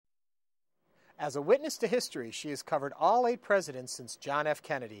As a witness to history, she has covered all 8 presidents since John F.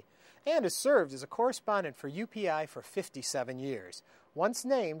 Kennedy and has served as a correspondent for UPI for 57 years. Once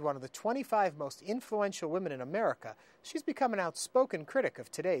named one of the 25 most influential women in America, she's become an outspoken critic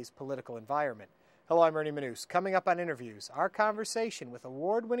of today's political environment. Hello, I'm Ernie Manouse. Coming up on Interviews, our conversation with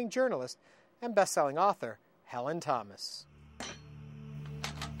award-winning journalist and best-selling author Helen Thomas.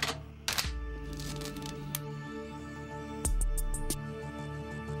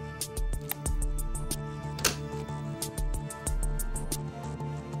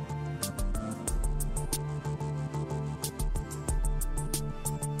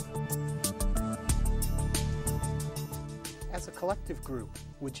 As a collective group,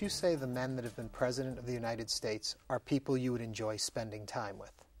 would you say the men that have been President of the United States are people you would enjoy spending time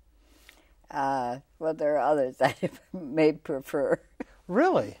with? Well, there are others I may prefer.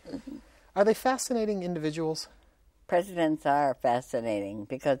 Really? Are they fascinating individuals? Presidents are fascinating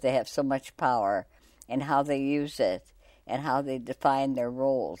because they have so much power, and how they use it and how they define their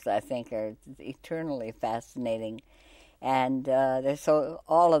roles, I think, are eternally fascinating. And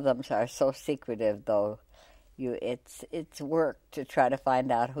all of them are so secretive, though. It's work to try to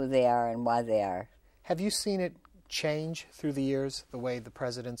find out who they are and why they are. Have you seen it change through the years, the way the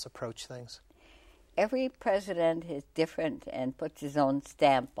presidents approach things? Every president is different and puts his own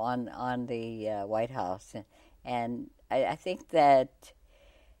stamp on the White House. And I think that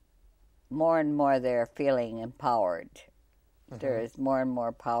more and more they're feeling empowered. Mm-hmm. There is more and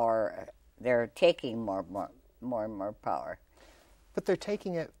more power. They're taking more and more power. But they're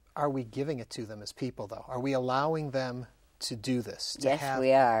taking it. Are we giving it to them as people, though? Are we allowing them to do this? Yes,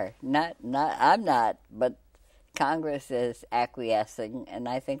 we are. I'm not, but Congress is acquiescing, and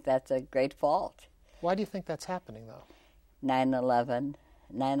I think that's a great fault. Why do you think that's happening, though? 9/11.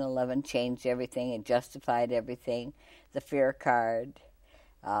 9/11 changed everything. It justified everything. The fear card.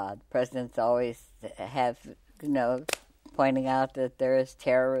 The presidents always have, pointing out that there is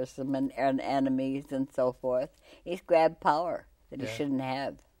terrorism and enemies and so forth. He's grabbed power that he shouldn't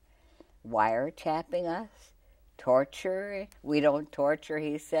have. Wiretapping us, torture. We don't torture,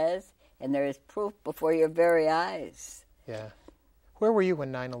 he says, and there is proof before your very eyes. Yeah. Where were you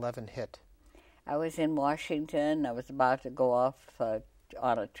when 9/11 hit? I was in Washington. I was about to go off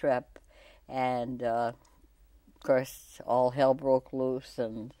on a trip, and of course, all hell broke loose,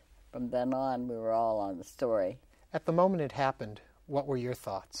 and from then on, we were all on the story. At the moment it happened, what were your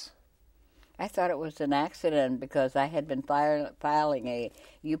thoughts? I thought it was an accident because I had been filing a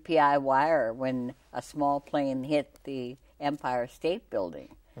UPI wire when a small plane hit the Empire State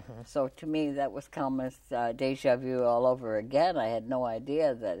Building. Mm-hmm. So to me, that was almost deja vu all over again. I had no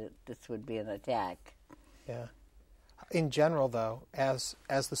idea that this would be an attack. Yeah. In general, though, as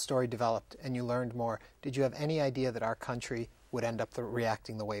the story developed and you learned more, did you have any idea that our country would end up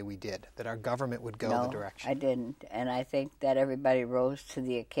reacting the way we did, that our government would go the direction? No, I didn't. And I think that everybody rose to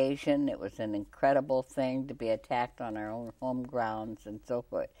the occasion. It was an incredible thing to be attacked on our own home grounds and so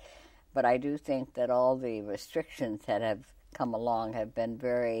forth. But I do think that all the restrictions that have come along have been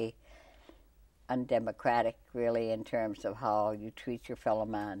very undemocratic, really, in terms of how you treat your fellow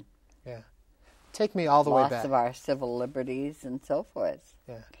man. Yeah. Take me all the way back. Loss of our civil liberties and so forth.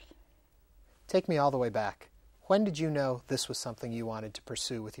 Yeah. Take me all the way back. When did you know this was something you wanted to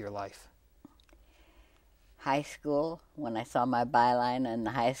pursue with your life? High school, when I saw my byline in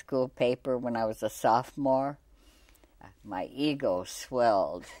the high school paper when I was a sophomore, my ego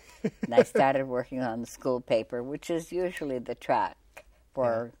swelled. And I started working on the school paper, which is usually the track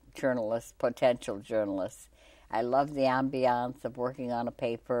for journalists, potential journalists. I loved the ambiance of working on a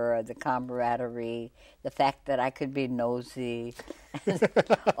paper, the camaraderie, the fact that I could be nosy,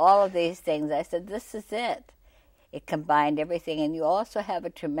 all of these things. I said, this is it. It combined everything, and you also have a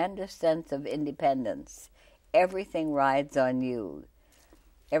tremendous sense of independence. Everything rides on you.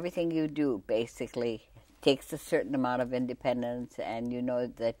 Everything you do, basically, takes a certain amount of independence, and you know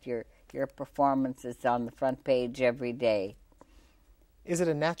that your performance is on the front page every day. Is it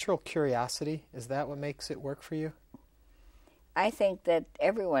a natural curiosity? Is that what makes it work for you? I think that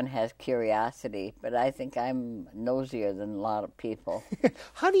everyone has curiosity, but I think I'm nosier than a lot of people.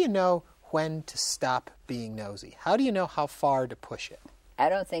 How do you know when to stop being nosy? How do you know how far to push it? I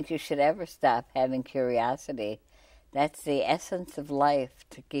don't think you should ever stop having curiosity. That's the essence of life,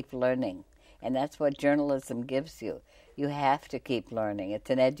 to keep learning. And that's what journalism gives you. You have to keep learning. It's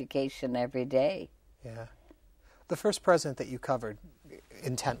an education every day. Yeah. The first president that you covered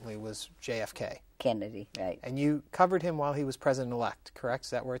intently was JFK. Kennedy, right. And you covered him while he was president-elect, correct?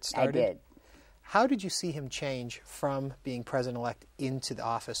 Is that where it started? I did. How did you see him change from being president-elect into the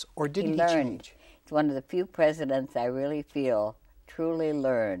office, or did he learned. change? It's one of the few presidents I really feel truly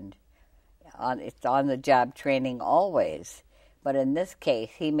learned it's on-the-job training always. But in this case,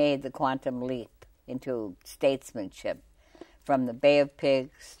 he made the quantum leap into statesmanship from the Bay of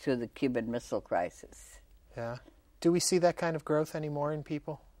Pigs to the Cuban Missile Crisis. Yeah. Do we see that kind of growth anymore in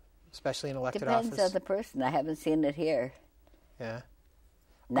people, especially in elected office? Depends on the person. I haven't seen it here. Yeah.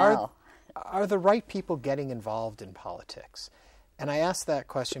 No. Are the right people getting involved in politics? And I ask that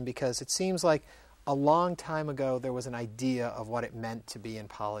question because it seems like a long time ago there was an idea of what it meant to be in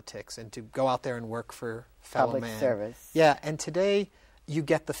politics and to go out there and work for fellow man. Public service. Yeah, and today you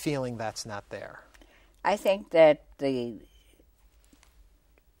get the feeling that's not there. I think that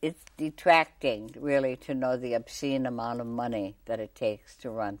it's detracting, really, to know the obscene amount of money that it takes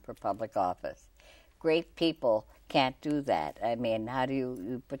to run for public office. Great people can't do that. I mean, how do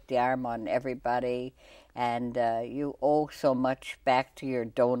you put the arm on everybody, and you owe so much back to your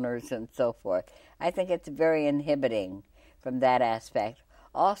donors and so forth. I think it's very inhibiting from that aspect.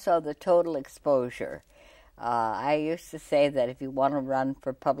 Also, the total exposure. I used to say that if you want to run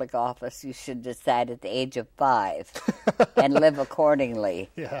for public office, you should decide at the age of 5 and live accordingly,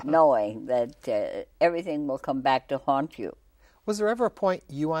 knowing that everything will come back to haunt you. Was there ever a point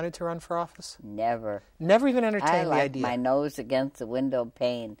you wanted to run for office? Never. Never even entertained the idea? I like my nose against the window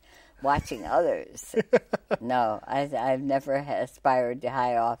pane, watching others. No, I've never aspired to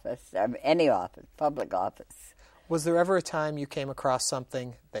high office, or any office, public office. Was there ever a time you came across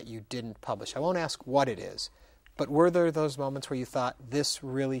something that you didn't publish? I won't ask what it is, but were there those moments where you thought, this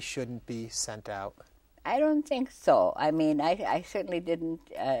really shouldn't be sent out? I don't think so. I mean, I certainly didn't.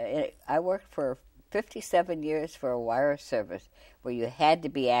 I worked for 57 years for a wire service where you had to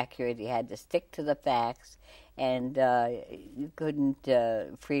be accurate, you had to stick to the facts, and you couldn't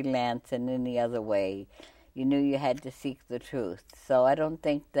freelance in any other way. You knew you had to seek the truth. So I don't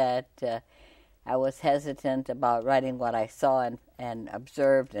think that I was hesitant about writing what I saw and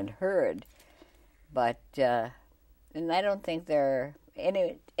observed and heard. But, and I don't think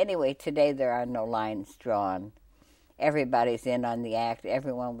anyway, today there are no lines drawn. Everybody's in on the act.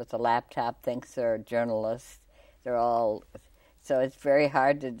 Everyone with a laptop thinks they're a journalist. They're all, so it's very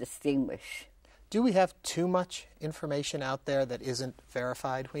hard to distinguish. Do we have too much information out there that isn't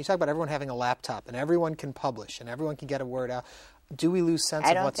verified? When you talk about everyone having a laptop and everyone can publish and everyone can get a word out, do we lose sense of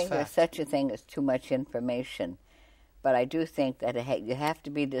what's fact? I don't think there's such a thing as too much information. But I do think that you have to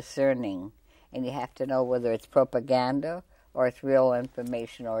be discerning, and you have to know whether it's propaganda or it's real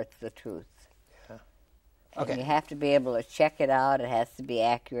information or it's the truth. Yeah. Okay. And you have to be able to check it out. It has to be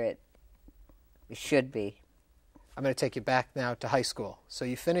accurate. It should be. I'm going to take you back now to high school. So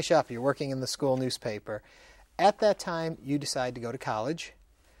you finish up, you're working in the school newspaper. At that time, you decide to go to college.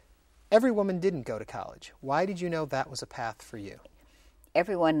 Every woman didn't go to college. Why did you know that was a path for you?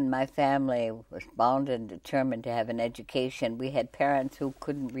 Everyone in my family was bound and determined to have an education. We had parents who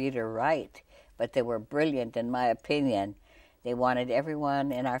couldn't read or write, but they were brilliant, in my opinion. They wanted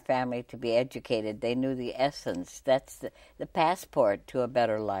everyone in our family to be educated. They knew the essence. That's the passport to a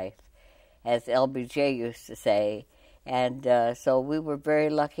better life, as LBJ used to say. And so we were very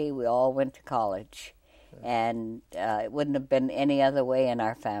lucky. We all went to college. And it wouldn't have been any other way in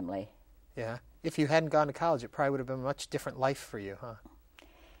our family. Yeah. If you hadn't gone to college, it probably would have been a much different life for you, huh?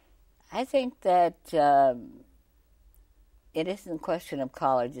 I think that it isn't a question of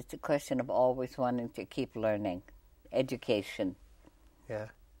college. It's a question of always wanting to keep learning. Education. Yeah.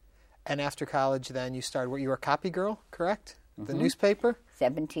 And after college, then you started, you were a copy girl, correct? The newspaper?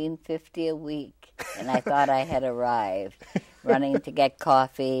 $17.50 a week. And I thought I had arrived. Running to get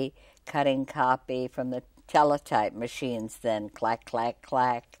coffee, cutting copy from the teletype machines then, clack, clack,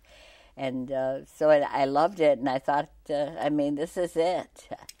 clack. And so I loved it, and I thought, this is it.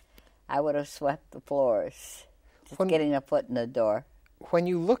 I would have swept the floors, just getting a foot in the door. When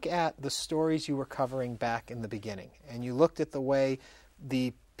you look at the stories you were covering back in the beginning, and you looked at the way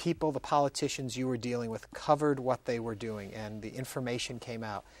the people, the politicians you were dealing with, covered what they were doing, and the information came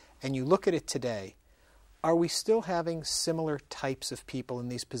out, and you look at it today, are we still having similar types of people in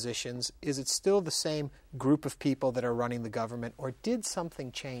these positions? Is it still the same group of people that are running the government, or did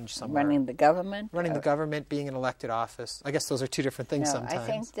something change somewhere? Running the government? Running the government, being in elected office. I guess those are two different things sometimes. I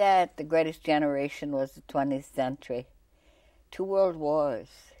think that the greatest generation was the 20th century. 2 world wars,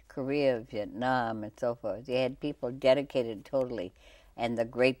 Korea, Vietnam, and so forth. They had people dedicated totally. And the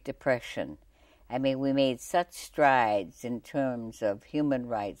Great Depression. I mean, we made such strides in terms of human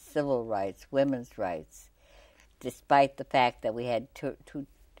rights, civil rights, women's rights, despite the fact that we had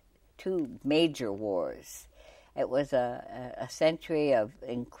two major wars. It was a century of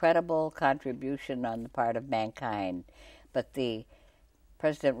incredible contribution on the part of mankind. But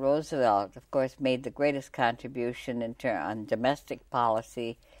President Roosevelt, of course, made the greatest contribution on domestic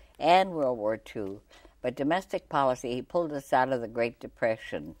policy and World War II. But domestic policy, he pulled us out of the Great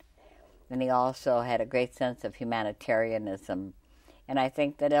Depression. And he also had a great sense of humanitarianism. And I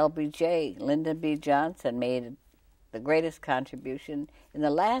think that LBJ, Lyndon B. Johnson, made the greatest contribution in the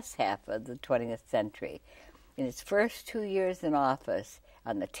last half of the 20th century. In his first 2 years in office,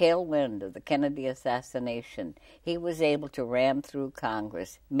 on the tailwind of the Kennedy assassination, he was able to ram through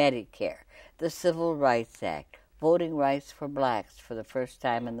Congress Medicare, the Civil Rights Act, voting rights for blacks for the first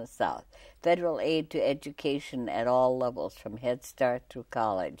time in the South, federal aid to education at all levels, from Head Start through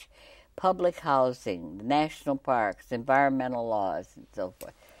college, public housing, national parks, environmental laws, and so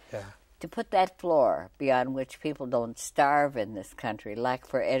forth. Yeah. To put that floor beyond which people don't starve in this country, lack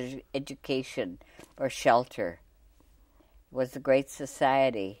for education or shelter, was the Great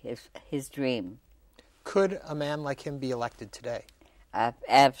Society, his dream. Could a man like him be elected today?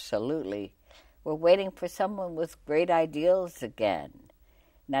 Absolutely. We're waiting for someone with great ideals again,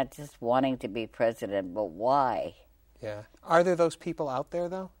 not just wanting to be president, but why? Yeah. Are there those people out there,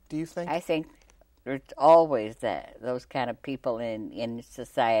 though, do you think? I think there's always those kind of people in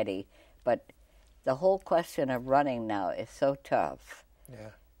society, but the whole question of running now is so tough.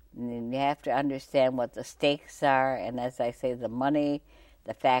 Yeah. And you have to understand what the stakes are, and as I say, the money,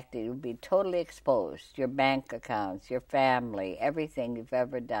 the fact that you'll be totally exposed, your bank accounts, your family, everything you've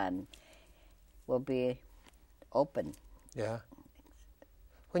ever done will be open. Yeah.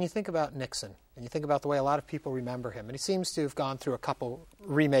 When you think about Nixon, and you think about the way a lot of people remember him, and he seems to have gone through a couple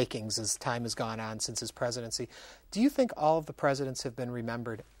remakings as time has gone on since his presidency, do you think all of the presidents have been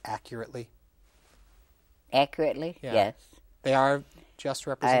remembered accurately? Accurately? Yeah. Yes. They are just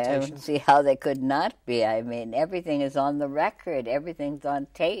I representations? don't see how they could not be. I mean, everything is on the record. Everything's on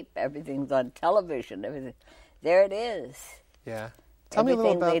tape. Everything's on television. Everything. There it is. Yeah. Tell me a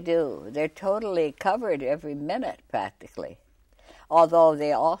little about... Everything they do. They're totally covered every minute, practically. Although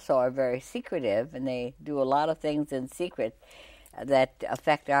they also are very secretive, and they do a lot of things in secret that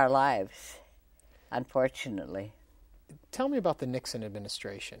affect our lives, unfortunately. Tell me about the Nixon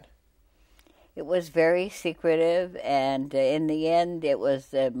administration. It was very secretive, and in the end, it was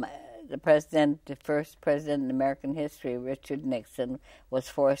the first president in American history, Richard Nixon, was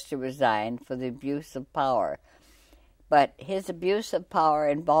forced to resign for the abuse of power. But his abuse of power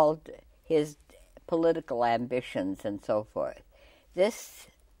involved his political ambitions and so forth. This,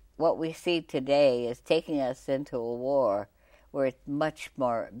 what we see today, is taking us into a war where it's much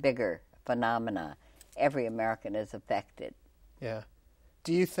more bigger phenomena. Every American is affected. Yeah.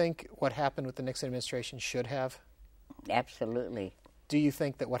 Do you think what happened with the Nixon administration should have? Absolutely. Do you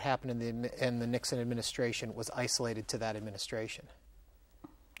think that what happened in the Nixon administration was isolated to that administration?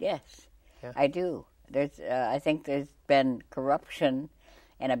 Yes, Yeah. I do. I think there's been corruption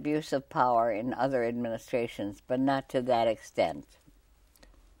and abuse of power in other administrations, but not to that extent.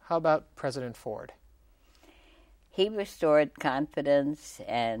 How about President Ford? He restored confidence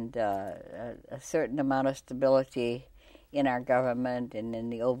and a certain amount of stability in our government and in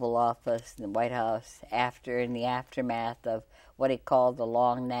the Oval Office and the White House in the aftermath of what he called the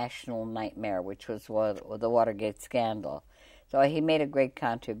long national nightmare, which was the Watergate scandal. So he made a great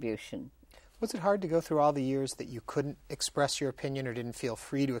contribution. Was it hard to go through all the years that you couldn't express your opinion or didn't feel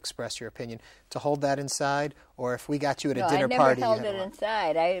free to express your opinion, to hold that inside? Or if we got you at a dinner party... No, I never held it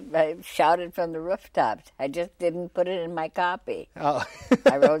inside. I shouted from the rooftops. I just didn't put it in my copy. Oh.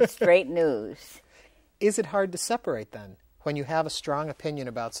 I wrote straight news. Is it hard to separate, then, when you have a strong opinion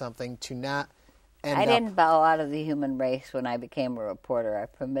about something, to not end up... I didn't bow out of the human race when I became a reporter. I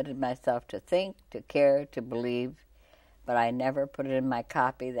permitted myself to think, to care, to believe, but I never put it in my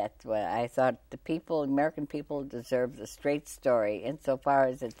copy. That's what I thought. American people deserve the straight story insofar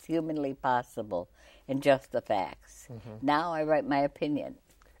as it's humanly possible and just the facts. Mm-hmm. Now I write my opinion.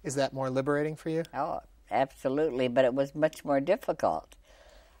 Is that more liberating for you? Oh, absolutely, but it was much more difficult.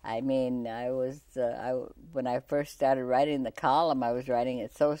 I mean, when I first started writing the column, I was writing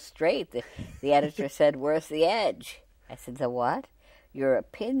it so straight. The editor said, "Where's the edge?" I said, "The what?" "Your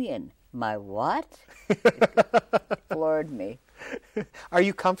opinion." "My what?" It floored me. Are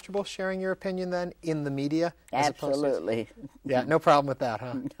you comfortable sharing your opinion, then, in the media? Absolutely. Yeah, no problem with that,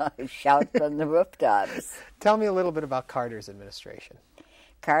 huh? I shout from the rooftops. Tell me a little bit about Carter's administration.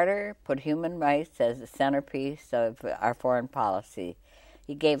 Carter put human rights as the centerpiece of our foreign policy.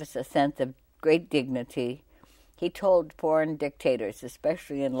 He gave us a sense of great dignity. He told foreign dictators,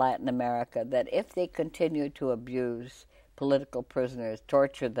 especially in Latin America, that if they continued to abuse political prisoners,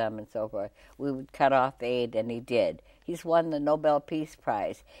 torture them, and so forth, we would cut off aid, and he did. He's won the Nobel Peace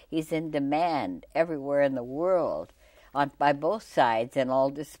Prize. He's in demand everywhere in the world by both sides in all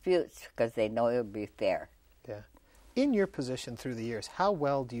disputes because they know it would be fair. Yeah. In your position through the years, how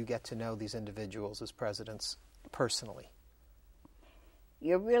well do you get to know these individuals as presidents personally?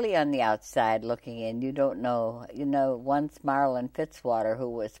 You're really on the outside looking in. You don't know. You know, once Marlon Fitzwater, who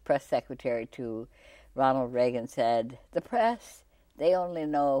was press secretary to Ronald Reagan, said, the press, they only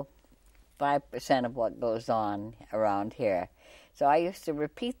know 5% of what goes on around here. So I used to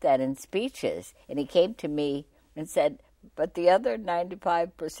repeat that in speeches, and he came to me and said, but the other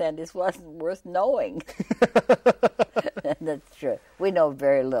 95% wasn't worth knowing. That's true. We know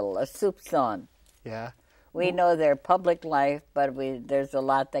very little. A soupçon. Yeah. We know their public life, but there's a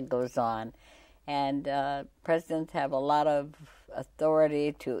lot that goes on. And presidents have a lot of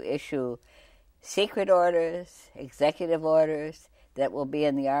authority to issue secret orders, executive orders that will be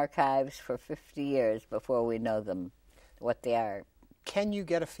in the archives for 50 years before we know them, what they are. Can you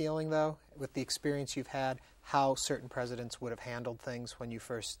get a feeling, though, with the experience you've had, how certain presidents would have handled things when you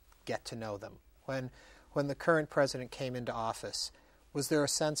first get to know them? When the current president came into office, was there a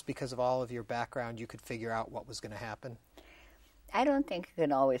sense, because of all of your background, you could figure out what was going to happen? I don't think you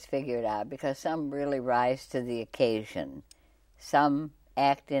can always figure it out, because some really rise to the occasion. Some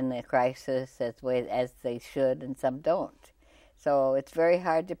act in a crisis as they should, and some don't. So it's very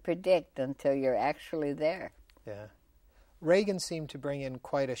hard to predict until you're actually there. Yeah. Reagan seemed to bring in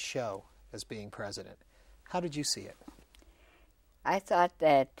quite a show as being president. How did you see it? I thought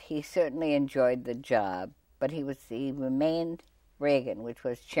that he certainly enjoyed the job, but he remained Reagan, which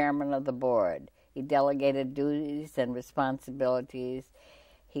was chairman of the board. He delegated duties and responsibilities.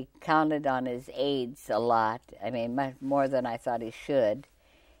 He counted on his aides a lot, much more than I thought he should.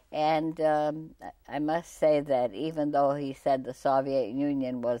 And I must say that even though he said the Soviet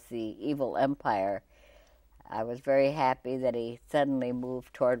Union was the evil empire, I was very happy that he suddenly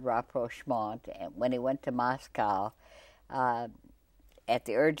moved toward rapprochement. And when he went to Moscow, at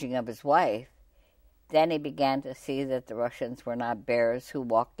the urging of his wife, then he began to see that the Russians were not bears who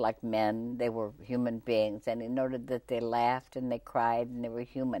walked like men. They were human beings. And he noted that they laughed and they cried and they were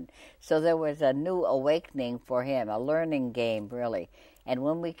human. So there was a new awakening for him, a learning game, really. And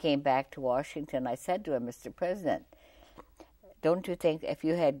when we came back to Washington, I said to him, Mr. President, don't you think if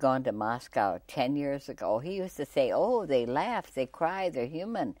you had gone to Moscow 10 years ago, he used to say, oh, they laugh, they cry, they're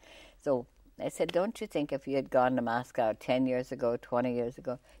human. So I said, don't you think if you had gone to Moscow 10 years ago, 20 years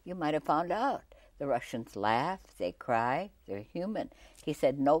ago, you might have found out. The Russians laugh, they cry, they're human. He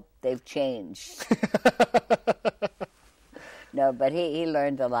said, nope, they've changed. No, but he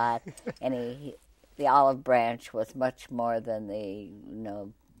learned a lot, and the olive branch was much more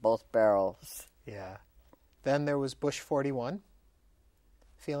than both barrels. Yeah. Then there was Bush 41.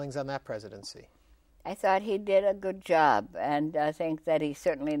 Feelings on that presidency? I thought he did a good job, and I think that he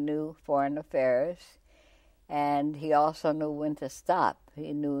certainly knew foreign affairs, and he also knew when to stop.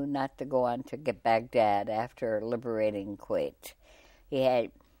 He knew not to go on to get Baghdad after liberating Kuwait.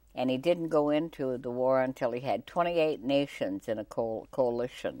 And he didn't go into the war until he had 28 nations in a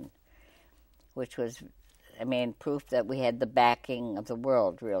coalition, which was, proof that we had the backing of the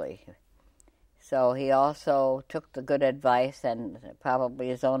world, really. So he also took the good advice and probably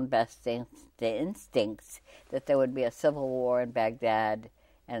his own best instincts that there would be a civil war in Baghdad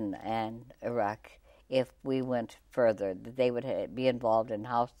and Iraq if we went further, that they would be involved in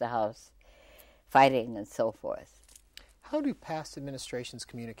house-to-house fighting and so forth. How do past administrations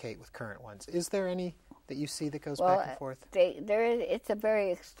communicate with current ones? Is there any that you see that goes back and forth? It's a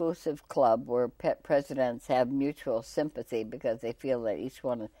very exclusive club where presidents have mutual sympathy because they feel that each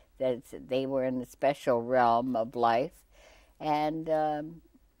one, that they were in a special realm of life, and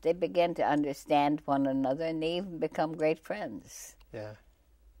they begin to understand one another, and they even become great friends. Yeah.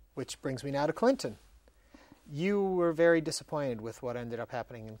 Which brings me now to Clinton. You were very disappointed with what ended up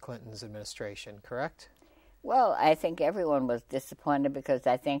happening in Clinton's administration, correct? Well, I think everyone was disappointed because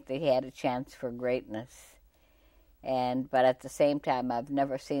I think they had a chance for greatness. But at the same time, I've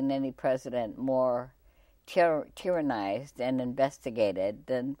never seen any president more tyrannized and investigated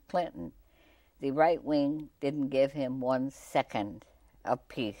than Clinton. The right wing didn't give him 1 second of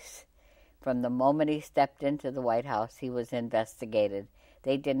peace. From the moment he stepped into the White House, he was investigated.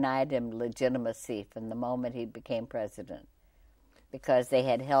 They denied him legitimacy from the moment he became president, because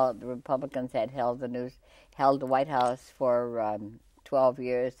the Republicans had held the White House for 12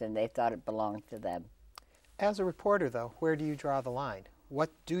 years, and they thought it belonged to them. As a reporter, though, where do you draw the line?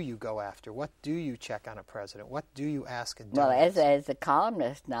 What do you go after? What do you check on a president? What do you ask and do? Well, as a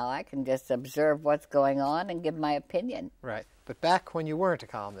columnist now, I can just observe what's going on and give my opinion. Right. But back when you weren't a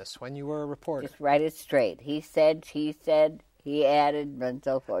columnist, when you were a reporter. Just write it straight. He said, he added, and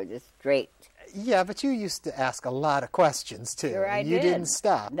so forth, just straight. Yeah, but you used to ask a lot of questions, too. Sure, and you didn't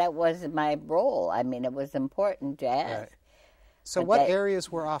stop. That was my role. I mean, it was important to ask. Right. So But what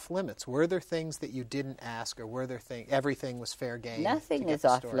areas were off limits? Were there things that you didn't ask, or were there everything was fair game? Nothing is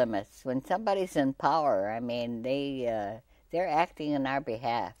off limits. When somebody's in power, I mean, they're acting on our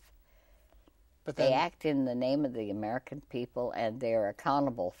behalf. But then, they act in the name of the American people, and they're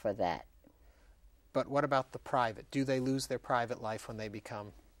accountable for that. But what about the private? Do they lose their private life when they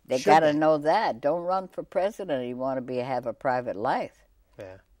become? They got to know that. Don't run for president if you want to have a private life.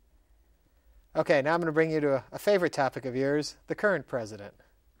 Yeah. Okay, now I'm going to bring you to a favorite topic of yours, the current president.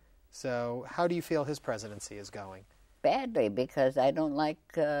 So how do you feel his presidency is going? Badly, because I don't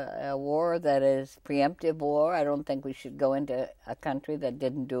like a war that is preemptive war. I don't think we should go into a country that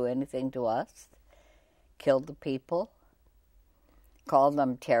didn't do anything to us, killed the people, called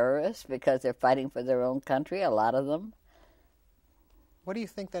them terrorists because they're fighting for their own country, a lot of them. What do you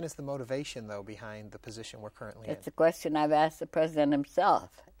think then is the motivation, though, behind the position we're currently in? It's a question I've asked the president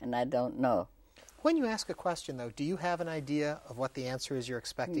himself, and I don't know. When you ask a question, though, do you have an idea of what the answer is you're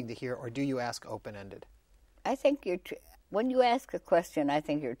expecting to hear, or do you ask open-ended? I think when you ask a question, I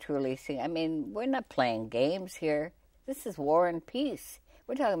think you're truly seeing. I mean, we're not playing games here. This is war and peace.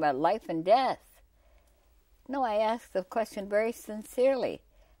 We're talking about life and death. No, I ask the question very sincerely.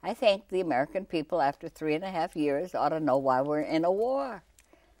 I think the American people, after 3.5 years, ought to know why we're in a war,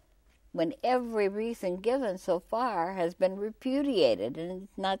 when every reason given so far has been repudiated, and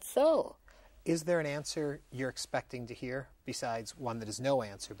it's not so. Is there an answer you're expecting to hear, besides one that is no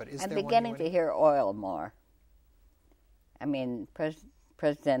answer? But is I'm there one beginning to hear oil more. I mean,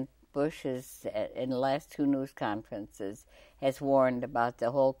 President Bush is, in the last 2 news conferences, has warned about the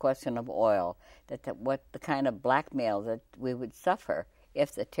whole question of oil, what the kind of blackmail that we would suffer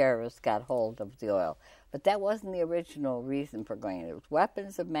if the terrorists got hold of the oil. But that wasn't the original reason for going. It was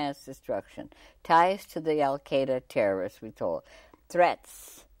weapons of mass destruction, ties to the Al-Qaeda terrorists, we told,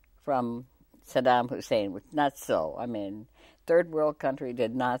 threats from Saddam Hussein, which not so. I mean, third world country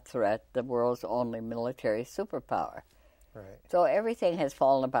did not threat the world's only military superpower. Right. So everything has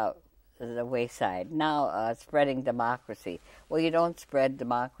fallen about the wayside. Now spreading democracy. Well, you don't spread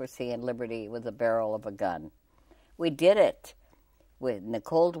democracy and liberty with the barrel of a gun. We did it in the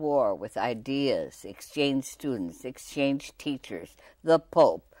Cold War with ideas, exchange students, exchange teachers, the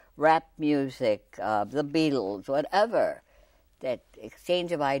Pope, rap music, the Beatles, whatever. That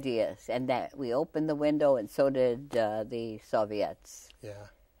exchange of ideas, and that we opened the window, and so did the Soviets.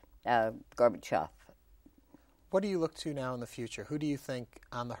 Yeah. Gorbachev. What do you look to now in the future? Who do you think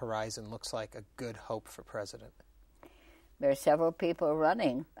on the horizon looks like a good hope for president? There are several people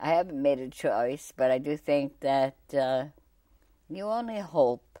running. I haven't made a choice, but I do think that you only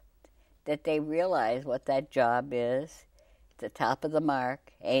hope that they realize what that job is. At the top of the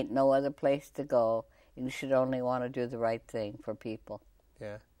mark, ain't no other place to go. You should only want to do the right thing for people.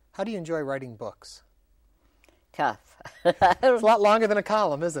 Yeah. How do you enjoy writing books? Tough. It's a lot longer than a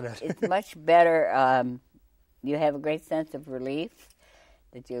column, isn't it? It's much better. You have a great sense of relief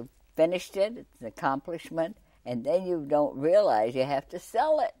that you've finished it. It's an accomplishment. And then you don't realize you have to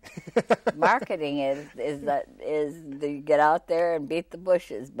sell it. Marketing is you get out there and beat the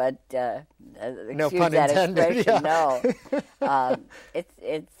bushes, but no excuse pun that intended. expression. Yeah. No,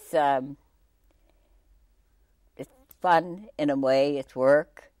 it's fun in a way. It's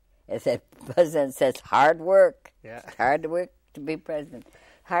work, as the president says. Hard work. Yeah. It's hard to work to be president.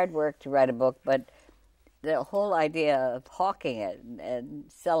 Hard work to write a book, but the whole idea of hawking it and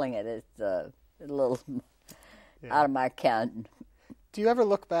selling it is a little. Yeah. Out of my ken. Do you ever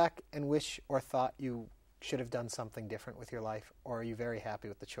look back and wish or thought you should have done something different with your life, or are you very happy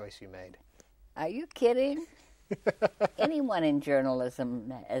with the choice you made? Are you kidding? Anyone in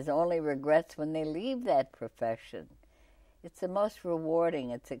journalism has only regrets when they leave that profession. It's the most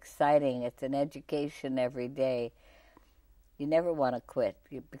rewarding, it's exciting, it's an education every day. You never want to quit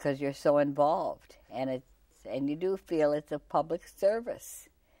because you're so involved, and you do feel it's a public service.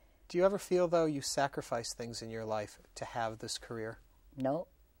 Do you ever feel, though, you sacrifice things in your life to have this career? No.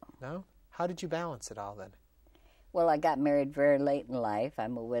 No? How did you balance it all, then? Well, I got married very late in life.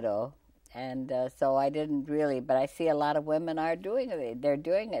 I'm a widow. And so I didn't really, but I see a lot of women are doing it. They're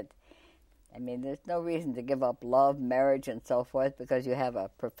doing it. I mean, there's no reason to give up love, marriage, and so forth because you have a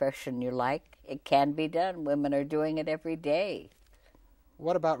profession you like. It can be done. Women are doing it every day.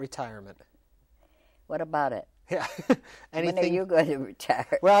 What about retirement? What about it? Yeah. When are you going to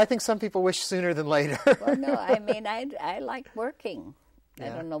retire? Well, I think some people wish sooner than later. Well, no, I mean, I like working. Yeah. I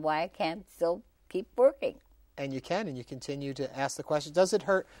don't know why I can't still keep working. And you can, and you continue to ask the question. Does it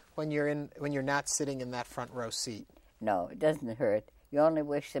hurt when you're not sitting in that front row seat? No, it doesn't hurt. You only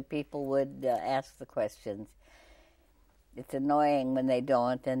wish that people would ask the questions. It's annoying when they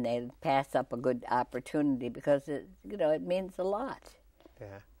don't and they pass up a good opportunity because it means a lot.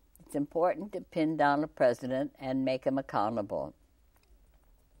 Yeah. It's important to pin down a president and make him accountable.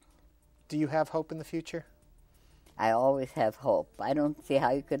 Do you have hope in the future? I always have hope. I don't see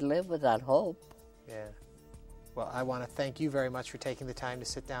how you could live without hope. Yeah. Well, I want to thank you very much for taking the time to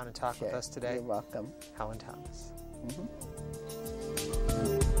sit down and talk with us today. You're welcome. Helen Thomas.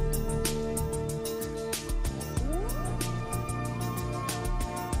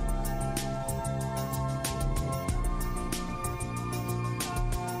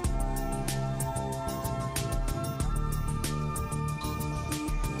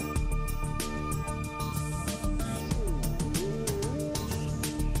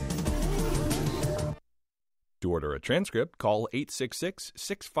 To order a transcript, call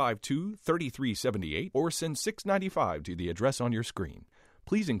 866-652-3378 or send $6.95 to the address on your screen.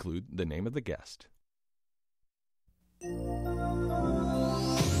 Please include the name of the guest.